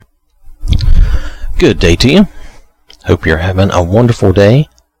Good day to you. Hope you're having a wonderful day.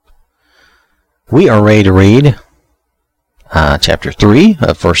 We are ready to read chapter 3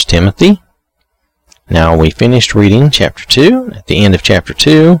 of 1 Timothy. Now, we finished reading chapter 2. At the end of chapter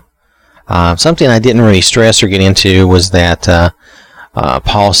 2, something I didn't really stress or get into was that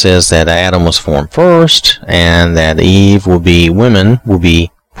Paul says that Adam was formed first and that women will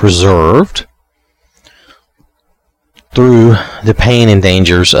be preserved through the pain and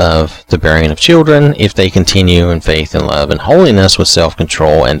dangers of the bearing of children if they continue in faith and love and holiness with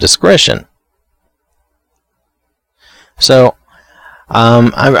self-control and discretion. So,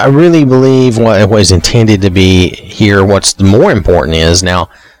 I really believe what was intended to be here, what's the more important is, now,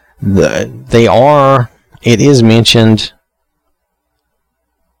 it is mentioned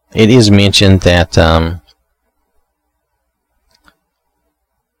that,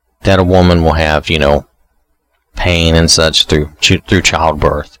 that a woman will have, pain and such through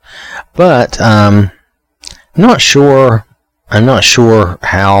childbirth, but I'm not sure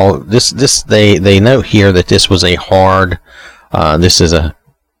how this they note here that this was a hard this is a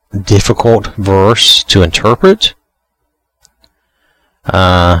difficult verse to interpret,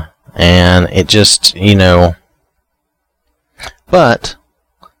 and it just but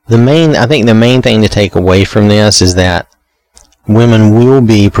I think the main thing to take away from this is that women will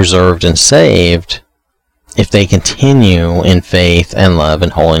be preserved and saved if they continue in faith and love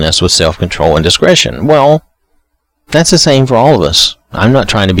and holiness with self-control and discretion. Well, that's the same for all of us. I'm not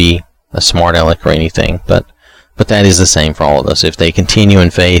trying to be a smart aleck or anything, but that is the same for all of us. If they continue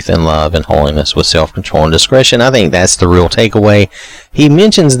in faith and love and holiness with self-control and discretion, I think that's the real takeaway. He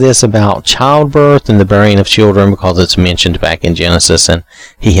mentions this about childbirth and the bearing of children because it's mentioned back in Genesis, and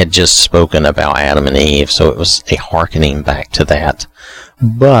he had just spoken about Adam and Eve, so it was a hearkening back to that.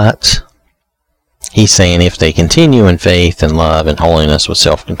 But he's saying if they continue in faith and love and holiness with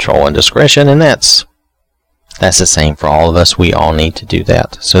self-control and discretion, and that's the same for all of us. We all need to do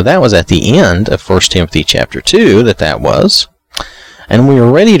that. So that was at the end of 1 Timothy chapter 2 that was. And we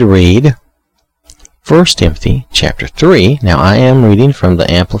are ready to read 1 Timothy chapter 3. Now I am reading from the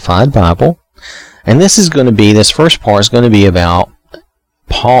Amplified Bible. And this first part is going to be about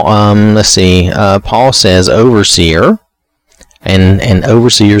Paul, Paul says overseer. And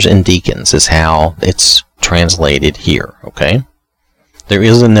overseers and deacons is how it's translated here, okay? There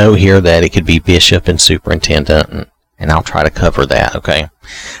is a note here that it could be bishop and superintendent, and I'll try to cover that, okay?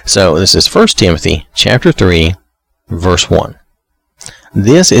 So this is 1 Timothy chapter 3, verse 1.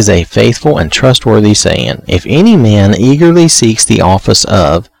 This is a faithful and trustworthy saying. If any man eagerly seeks the office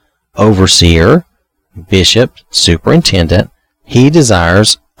of overseer, bishop, superintendent, he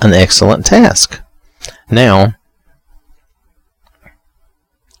desires an excellent task. Now,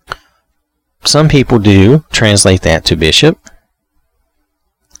 some people do translate that to bishop.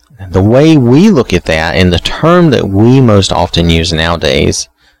 The way we look at that, and the term that we most often use nowadays,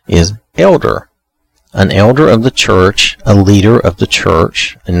 is elder. An elder of the church, a leader of the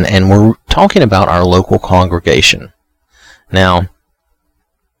church, and we're talking about our local congregation. Now,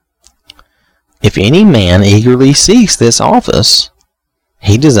 if any man eagerly seeks this office,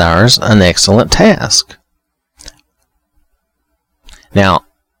 he desires an excellent task. Now,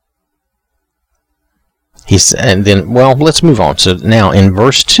 let's move on. So now in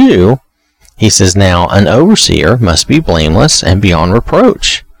verse 2, he says, now an overseer must be blameless and beyond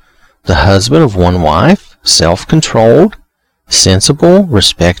reproach, the husband of one wife, self-controlled, sensible,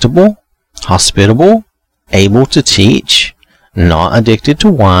 respectable, hospitable, able to teach, not addicted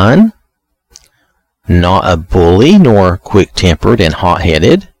to wine, not a bully nor quick-tempered and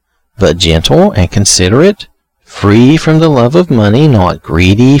hot-headed, but gentle and considerate, free from the love of money, not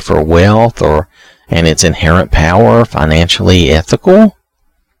greedy for wealth and its inherent power, financially ethical.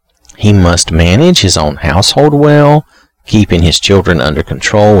 He must manage his own household well, keeping his children under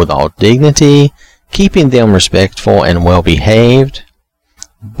control with all dignity, keeping them respectful and well-behaved.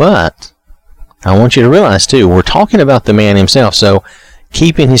 But I want you to realize, too, we're talking about the man himself, so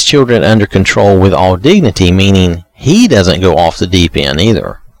keeping his children under control with all dignity, meaning he doesn't go off the deep end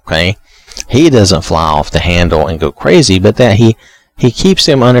either, okay? He doesn't fly off the handle and go crazy, but that he keeps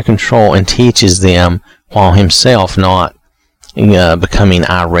them under control and teaches them while himself not becoming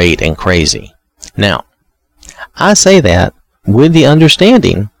irate and crazy. Now, I say that with the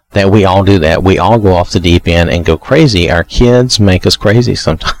understanding that we all do that. We all go off the deep end and go crazy. Our kids make us crazy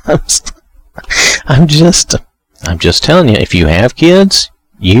sometimes. I'm just telling you, if you have kids,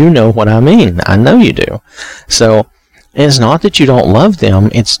 you know what I mean. I know you do. So, it's not that you don't love them,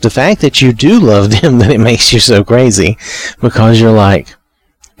 it's the fact that you do love them that it makes you so crazy, because you're like,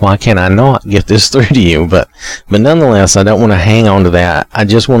 why can't I not get this through to you? But nonetheless, I don't want to hang on to that. I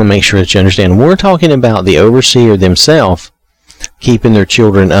just want to make sure that you understand. We're talking about the overseer themselves keeping their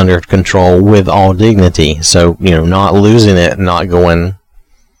children under control with all dignity. So, not losing it, not going...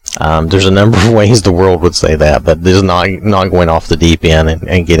 there's a number of ways the world would say that, but this is not going off the deep end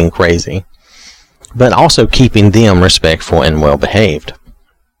and getting crazy. But also keeping them respectful and well-behaved.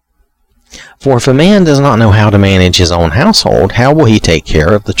 For if a man does not know how to manage his own household, how will he take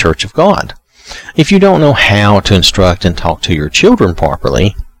care of the church of God? If you don't know how to instruct and talk to your children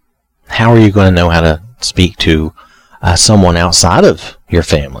properly, how are you going to know how to speak to someone outside of your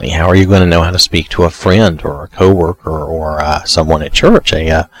family? How are you going to know how to speak to a friend or a coworker or someone at church,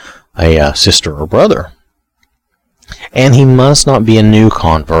 a sister or brother? And he must not be a new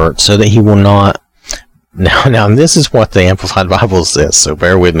convert, so that he will not... Now, this is what the Amplified Bible says, so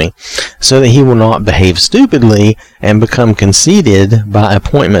bear with me. So that he will not behave stupidly and become conceited by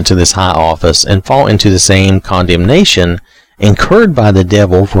appointment to this high office and fall into the same condemnation incurred by the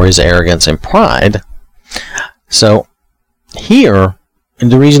devil for his arrogance and pride. So, here,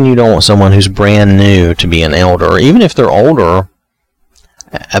 the reason you don't want someone who's brand new to be an elder, even if they're older,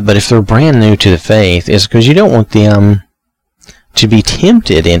 but if they're brand new to the faith, is because you don't want them to be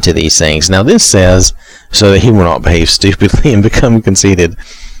tempted into these things. Now this says, so that he will not behave stupidly and become conceited.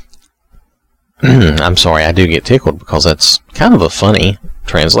 I'm sorry, I do get tickled because that's kind of a funny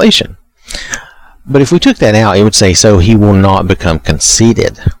translation. But if we took that out, it would say, so he will not become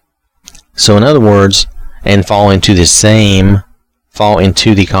conceited. So in other words, and fall into the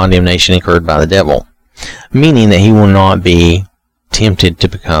condemnation incurred by the devil. Meaning that he will not be tempted to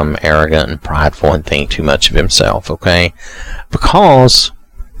become arrogant and prideful and think too much of himself, okay? Because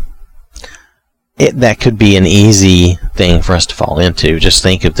that could be an easy thing for us to fall into. Just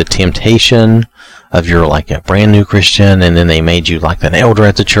think of the temptation of you're like a brand new Christian and then they made you like an elder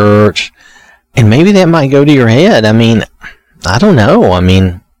at the church. And maybe that might go to your head. I mean, I don't know. I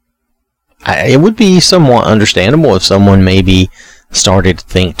mean, it would be somewhat understandable if someone maybe started to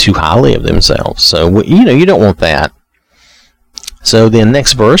think too highly of themselves. So, you don't want that. So then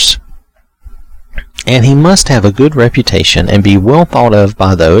next verse, and he must have a good reputation and be well thought of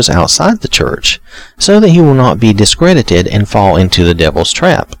by those outside the church, so that he will not be discredited and fall into the devil's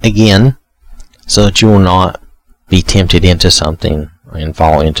trap. Again, so that you will not be tempted into something and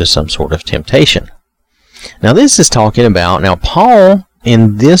fall into some sort of temptation. Now this is talking about, now Paul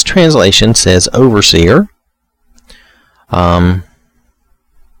in this translation says overseer. I'm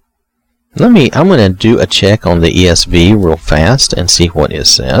going to do a check on the ESV real fast and see what it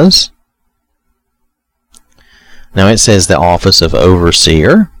says. Now it says the office of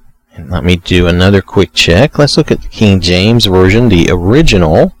overseer. And let me do another quick check. Let's look at the King James Version, the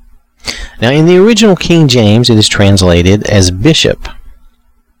original. Now in the original King James, it is translated as bishop.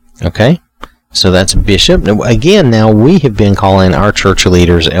 Okay? So that's bishop. Now, again, now we have been calling our church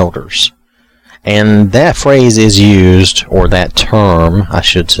leaders elders. And that phrase is used, or that term, I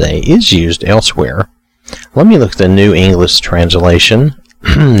should say, is used elsewhere. Let me look at the New English translation.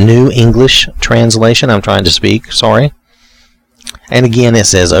 New English translation, I'm trying to speak, sorry. And again, it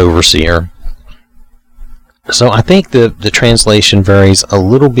says overseer. So I think the translation varies a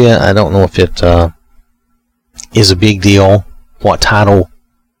little bit. I don't know if it is a big deal, what title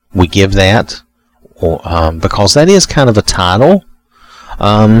we give that, or, because that is kind of a title.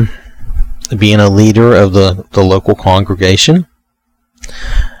 Being a leader of the local congregation.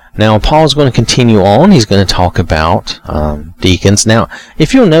 Now, Paul's going to continue on. He's going to talk about deacons. Now,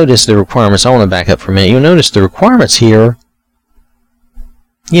 if you'll notice the requirements, I want to back up for a minute. You'll notice the requirements here,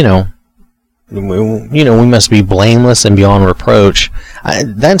 we must be blameless and beyond reproach.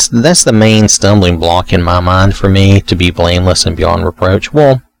 That's the main stumbling block in my mind for me, to be blameless and beyond reproach.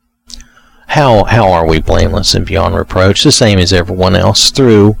 Well, how are we blameless and beyond reproach? The same as everyone else,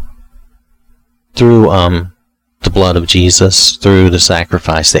 through the blood of Jesus, through the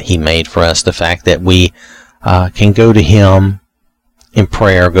sacrifice that he made for us, the fact that we can go to him in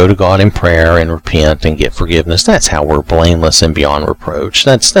prayer, go to God in prayer and repent and get forgiveness. That's how we're blameless and beyond reproach.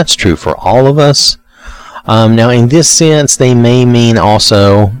 That's true for all of us. Now, in this sense, they may mean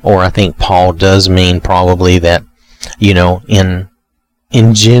also, or I think Paul does mean probably that,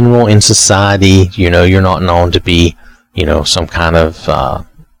 in general, in society, you're not known to be, some kind of,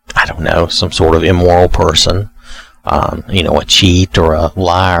 some sort of immoral person, a cheat or a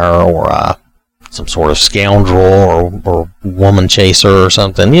liar or some sort of scoundrel or woman chaser or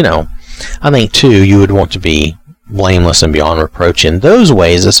something, I think, too, you would want to be blameless and beyond reproach in those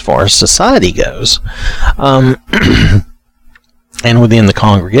ways as far as society goes, and within the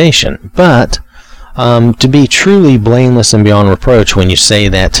congregation. But to be truly blameless and beyond reproach, when you say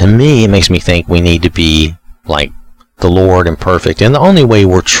that, to me, it makes me think we need to be like the Lord and perfect. And the only way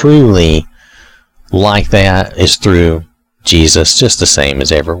we're truly like that is through Jesus, just the same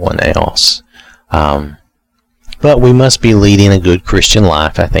as everyone else. But we must be leading a good Christian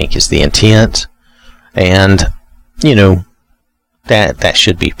life, I think, is the intent. And, that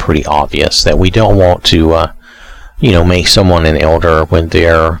should be pretty obvious, that we don't want to, make someone an elder when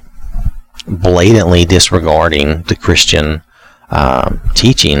they're blatantly disregarding the Christian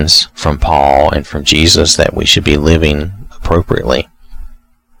teachings from Paul and from Jesus, that we should be living appropriately.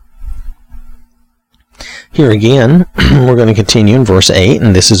 Here again, we're going to continue in verse 8,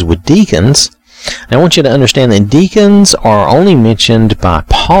 and this is with deacons. Now, I want you to understand that deacons are only mentioned by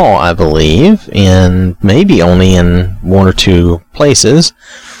Paul, I believe, in maybe only in one or two places.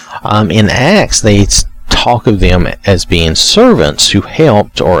 In Acts, they talk of them as being servants who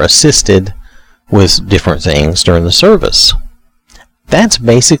helped or assisted with different things during the service. That's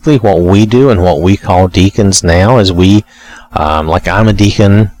basically what we do and what we call deacons now, is we, like I'm a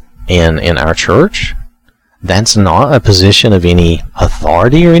deacon in our church. That's not a position of any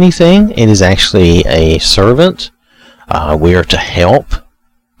authority or anything. It is actually a servant. We are to help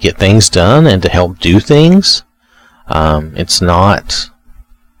get things done and to help do things. It's not,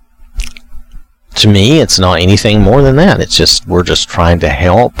 to me, it's not anything more than that. It's just, we're just trying to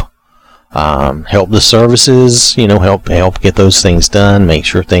help the services, help get those things done, make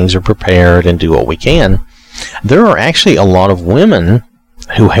sure things are prepared, and do what we can. There are actually a lot of women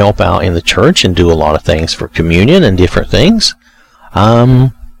who help out in the church and do a lot of things for communion and different things.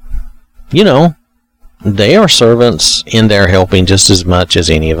 They are servants in their helping just as much as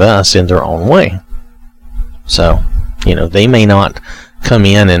any of us in their own way. So, they may not come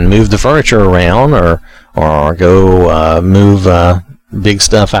in and move the furniture around or go move big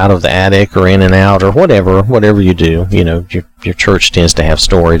stuff out of the attic or in and out or whatever you do. Your church tends to have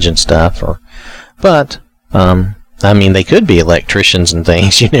storage and stuff, they could be electricians and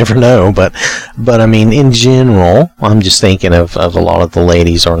things. You never know, but in general, I'm just thinking of a lot of the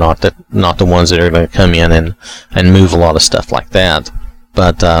ladies are not the ones that are going to come in and move a lot of stuff like that.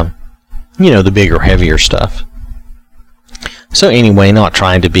 But the bigger, heavier stuff. So anyway, not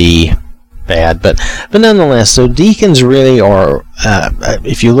trying to be bad, but nonetheless, so deacons really are,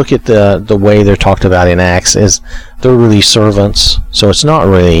 if you look at the way they're talked about in Acts, is they're really servants. So it's not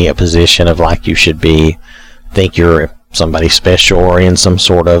really a position of like you should think you're somebody special or in some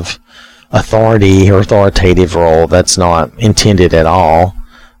sort of authority or authoritative role. That's not intended at all.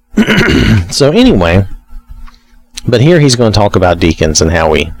 So anyway, but here he's going to talk about deacons and how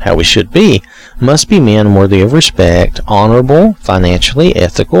we should be. Must be men worthy of respect, honorable, financially,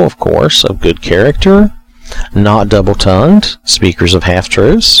 ethical, of course, of good character, not double-tongued, speakers of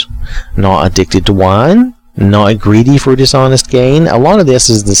half-truths, not addicted to wine, not greedy for dishonest gain. A lot of this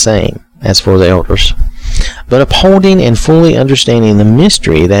is the same as for the elders, but upholding and fully understanding the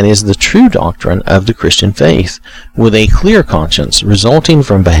mystery that is the true doctrine of the Christian faith, with a clear conscience resulting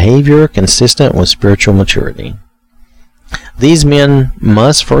from behavior consistent with spiritual maturity. These men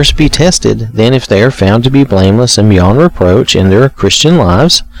must first be tested, then if they are found to be blameless and beyond reproach in their Christian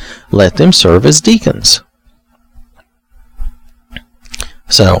lives, let them serve as deacons.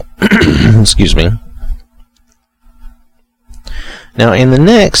 So, excuse me. Now in the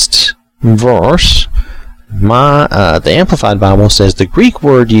next verse, the Amplified Bible says the Greek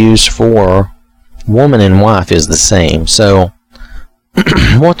word used for woman and wife is the same. So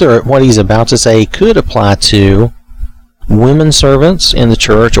what he's about to say could apply to women servants in the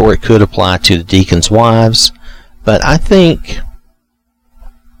church, or it could apply to the deacons' wives. But I think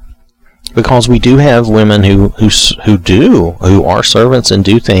because we do have women who are servants and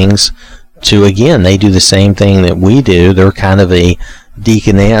do things to, again, they do the same thing that we do. They're kind of a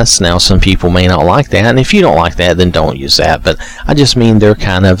deaconess. Now, some people may not like that, and if you don't like that, then don't use that. But I just mean they're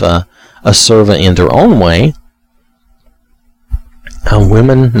kind of a servant in their own way.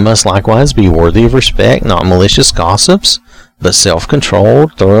 Women must likewise be worthy of respect, not malicious gossips, but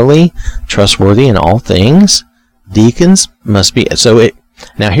self-controlled, thoroughly trustworthy in all things. Deacons must be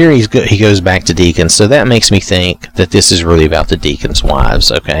now here he goes back to deacons, so that makes me think that this is really about the deacons'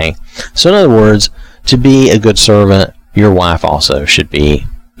 wives. Okay, so in other words, to be a good servant, your wife also should be,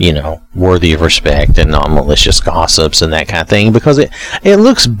 worthy of respect and not malicious gossips and that kind of thing, because it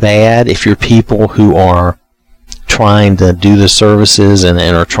looks bad if you're people who are trying to do the services and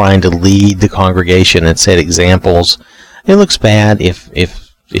are trying to lead the congregation and set examples. It looks bad if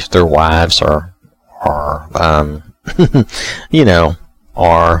their wives are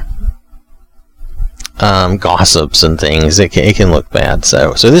gossips and things, it can look bad.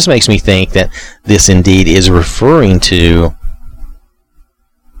 So this makes me think that this indeed is referring to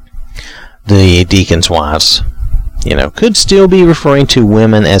the deacons' wives. Could still be referring to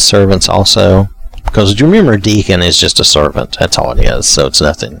women as servants also, because you remember, deacon is just a servant. That's all it is. So it's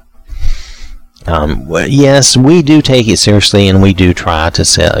nothing. Yes, we do take it seriously, and we do try to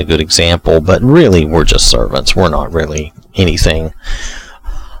set a good example, but really we're just servants. We're not really anything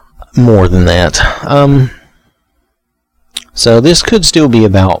more than that. So this could still be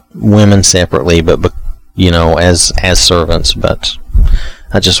about women separately, but as servants. But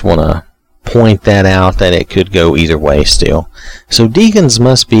I just want to point that out, that it could go either way still. So deacons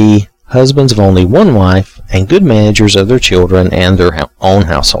must be husbands of only one wife and good managers of their children and their own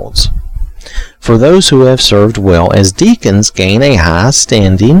households. For those who have served well as deacons gain a high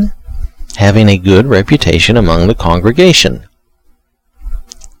standing, having a good reputation among the congregation,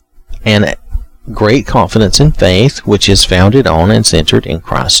 and great confidence in faith, which is founded on and centered in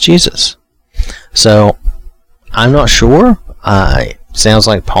Christ Jesus. So, I'm not sure. It sounds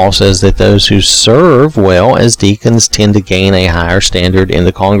like Paul says that those who serve well as deacons tend to gain a higher standard in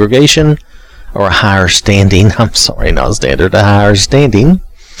the congregation, or a higher standing. I'm sorry, not standard, a higher standing.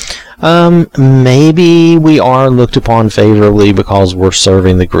 Maybe we are looked upon favorably because we're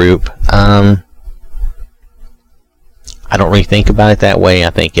serving the group. I don't really think about it that way. I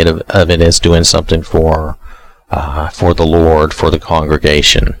think of it as doing something for the Lord, for the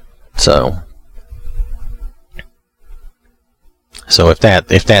congregation. So if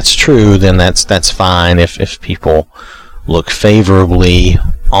that's true, then that's fine. If people look favorably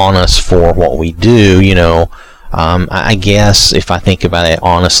on us for what we do, I guess if I think about it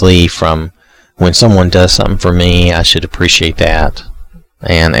honestly, from when someone does something for me, I should appreciate that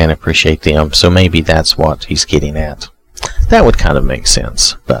and appreciate them. So maybe that's what he's getting at. That would kind of make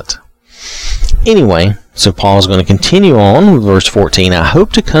sense. But anyway, so Paul's going to continue on with verse 14. I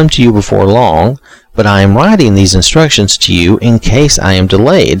hope to come to you before long, but I am writing these instructions to you in case I am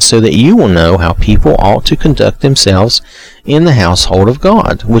delayed, so that you will know how people ought to conduct themselves in the household of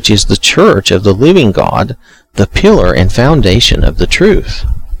God, which is the church of the living God, the pillar and foundation of the truth.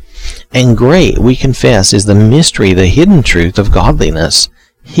 And great, we confess, is the mystery, the hidden truth of godliness.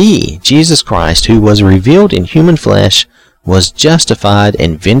 He, Jesus Christ, who was revealed in human flesh, was justified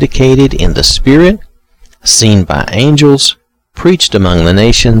and vindicated in the Spirit, seen by angels, preached among the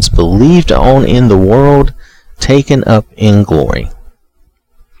nations, believed on in the world, taken up in glory.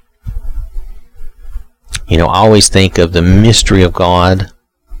 I always think of the mystery of God,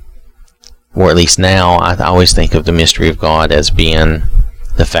 or at least now, I always think of the mystery of God as being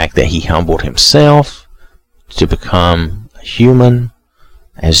the fact that he humbled himself to become a human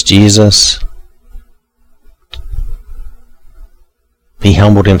as Jesus. He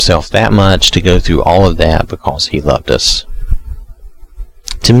humbled himself that much to go through all of that because he loved us.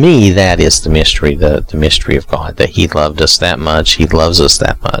 To me, that is the mystery, the mystery of God, that he loved us that much. He loves us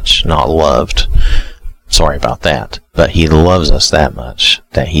that much. Not loved. Sorry about that. But he loves us that much,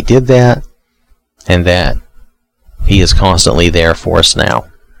 that he did that, and that he is constantly there for us now.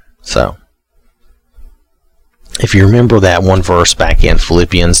 So, if you remember that one verse back in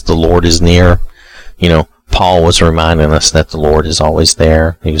Philippians, the Lord is near, Paul was reminding us that the Lord is always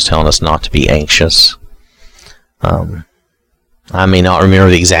there. He was telling us not to be anxious. I may not remember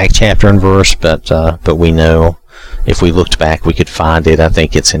the exact chapter and verse, but we know if we looked back we could find it. I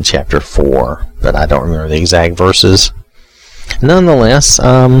think it's in chapter 4, but I don't remember the exact verses. Nonetheless,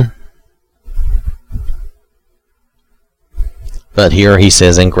 but here he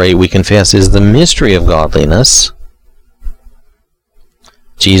says, and great, we confess, is the mystery of godliness.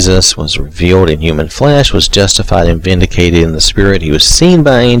 Jesus was revealed in human flesh, was justified and vindicated in the Spirit. He was seen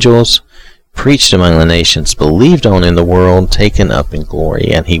by angels, preached among the nations, believed on in the world, taken up in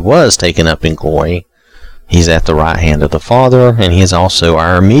glory. And he was taken up in glory. He's at the right hand of the Father, and he is also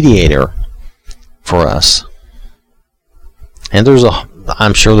our mediator for us. And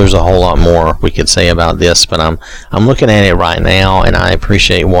I'm sure there's a whole lot more we could say about this, but I'm looking at it right now, and I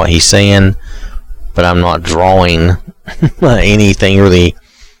appreciate what he's saying, but I'm not drawing anything really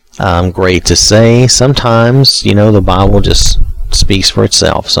great to say. Sometimes, the Bible just speaks for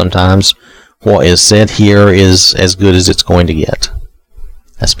itself. Sometimes what is said here is as good as it's going to get,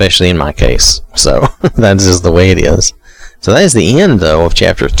 especially in my case. So that's just the way it is. So that is the end, though, of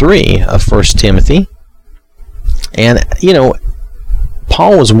chapter 3 of 1 Timothy. And,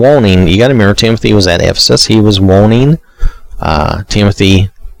 Paul was wanting, you got to remember, Timothy was at Ephesus. He was wanting Timothy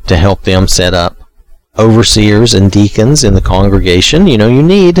to help them set up overseers and deacons in the congregation. You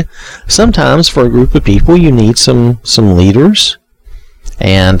need, sometimes for a group of people, you need some leaders.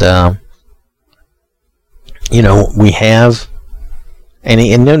 And we have,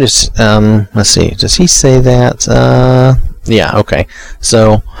 and notice, let's see, does he say that? Yeah, okay.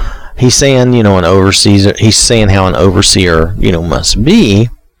 So he's saying, an overseer, he's saying how an overseer, must be.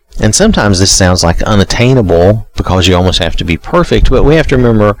 And sometimes this sounds like unattainable because you almost have to be perfect, but we have to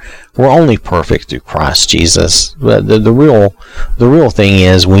remember we're only perfect through Christ Jesus. But the real thing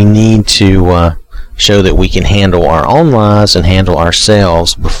is we need to show that we can handle our own lives and handle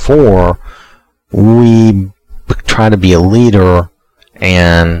ourselves before we try to be a leader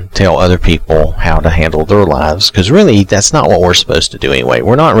and tell other people how to handle their lives. Because really, that's not what we're supposed to do anyway.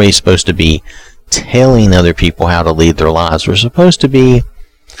 We're not really supposed to be telling other people how to lead their lives. We're supposed to be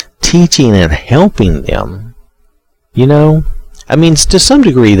teaching and helping them. To some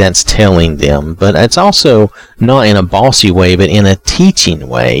degree that's telling them, but it's also not in a bossy way, but in a teaching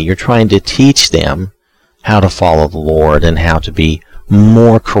way. You're trying to teach them how to follow the Lord and how to be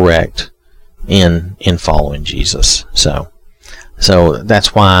more correct in following Jesus. So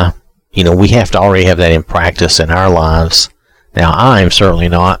that's why, we have to already have that in practice in our lives. Now, I'm certainly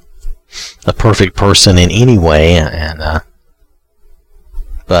not a perfect person in any way,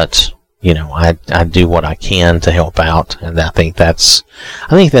 but I do what I can to help out, and I think that's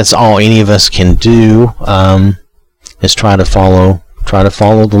all any of us can do, is try to follow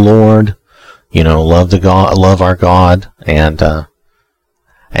the Lord, love our God, and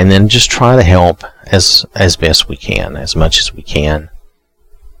then just try to help as best we can, as much as we can.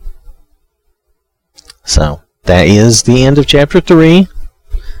 So that is the end of chapter 3.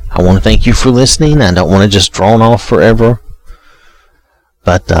 I want to thank you for listening. I don't want to just drone off forever.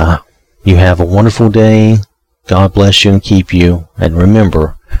 But you have a wonderful day. God bless you and keep you. And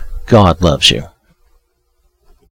remember, God loves you.